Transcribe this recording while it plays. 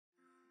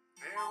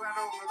bear went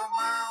over the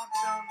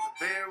mountain, the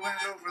bear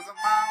went over the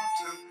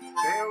mountain, the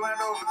bear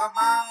went over the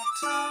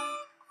mountain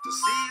to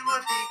see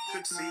what he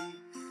could see,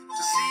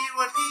 to see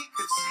what he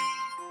could see,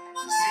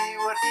 to see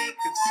what he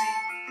could see.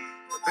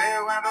 The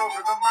bear went over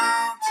the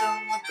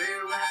mountain, the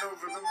bear went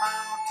over the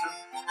mountain,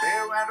 the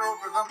bear went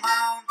over the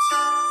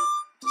mountain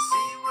to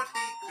see what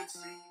he could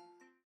see.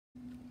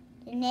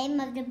 The name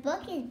of the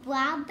book is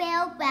Brown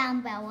Bear,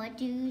 what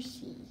do you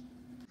see?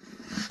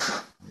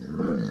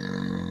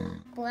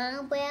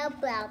 Brown Bear,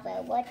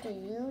 what do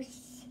you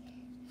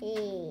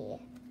see?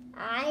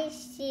 I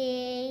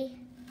see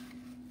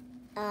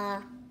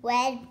a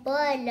red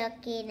bird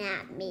looking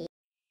at me.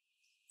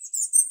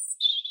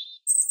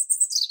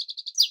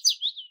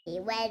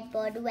 Red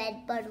bird,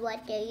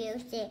 what do you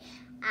see?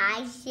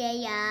 I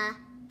see a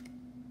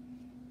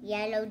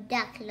yellow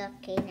duck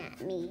looking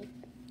at me.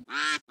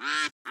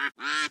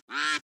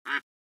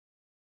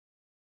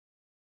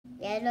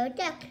 Yellow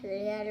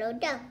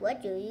duck,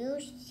 what do you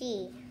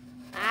see?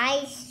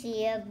 I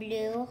see a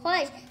blue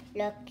horse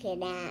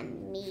looking at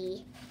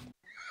me.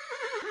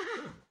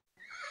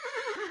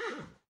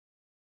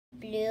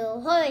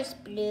 Blue horse,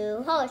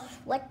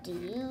 what do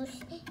you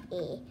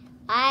see?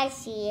 I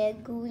see a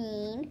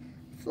green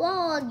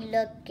frog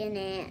looking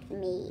at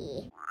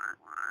me.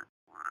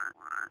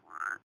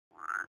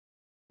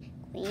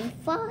 Green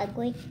frog,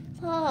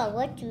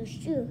 what do you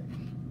see?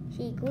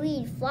 See,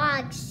 green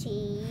frog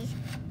sees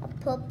a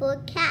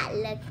purple cat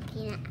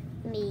looking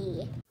at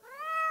me.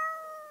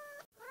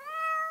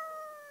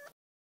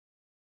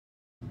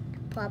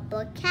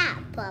 Purple cat,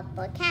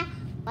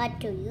 what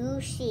do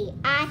you see?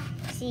 I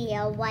see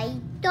a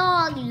white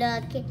dog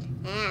looking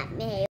at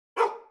me.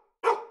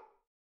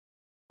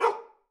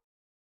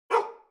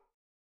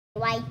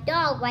 White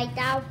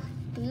dog,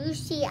 do you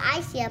see?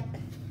 I see a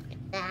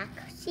black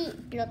sheep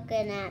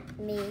looking at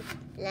me.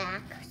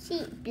 Black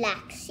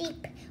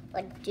sheep,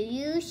 what do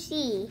you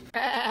see?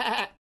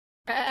 I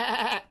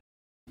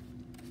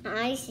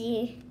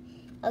see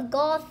a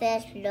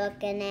goldfish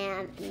looking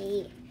at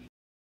me.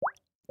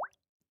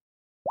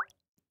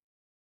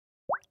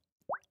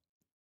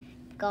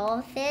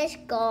 Goldfish,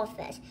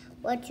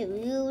 what do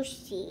you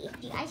see?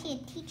 I see a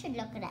teacher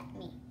looking at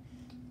me.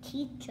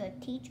 Teacher,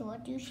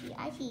 what do you see?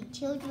 I see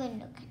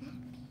children looking at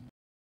me.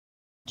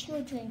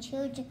 Children,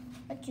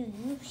 what do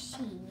you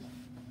see?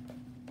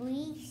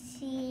 We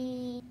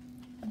see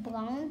a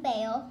brown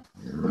bear,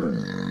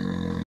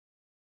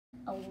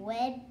 a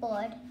red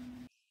bird,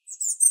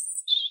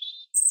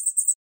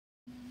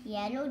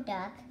 yellow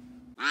duck,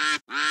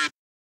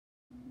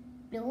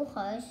 blue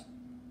horse,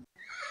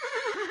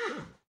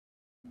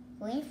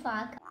 green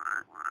frog,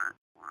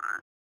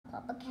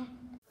 purple cat,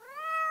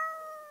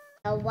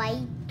 a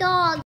white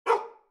dog,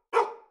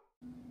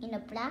 and a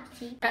black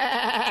sheep,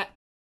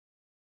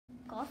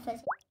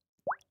 goldfish,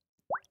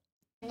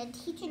 and the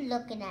teacher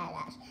looking at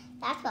us.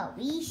 That's what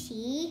we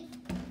see.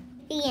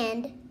 The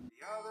end.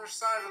 The other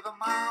side of the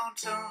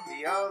mountain,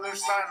 the other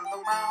side of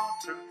the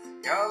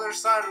mountain, the other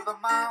side of the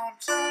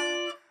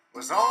mountain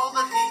was all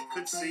that he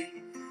could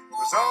see,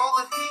 was all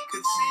that he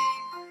could see,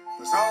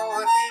 was all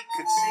that he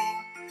could see.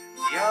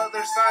 The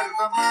other side of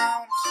the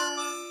mountain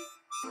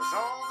was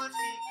all that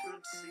he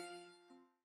could see.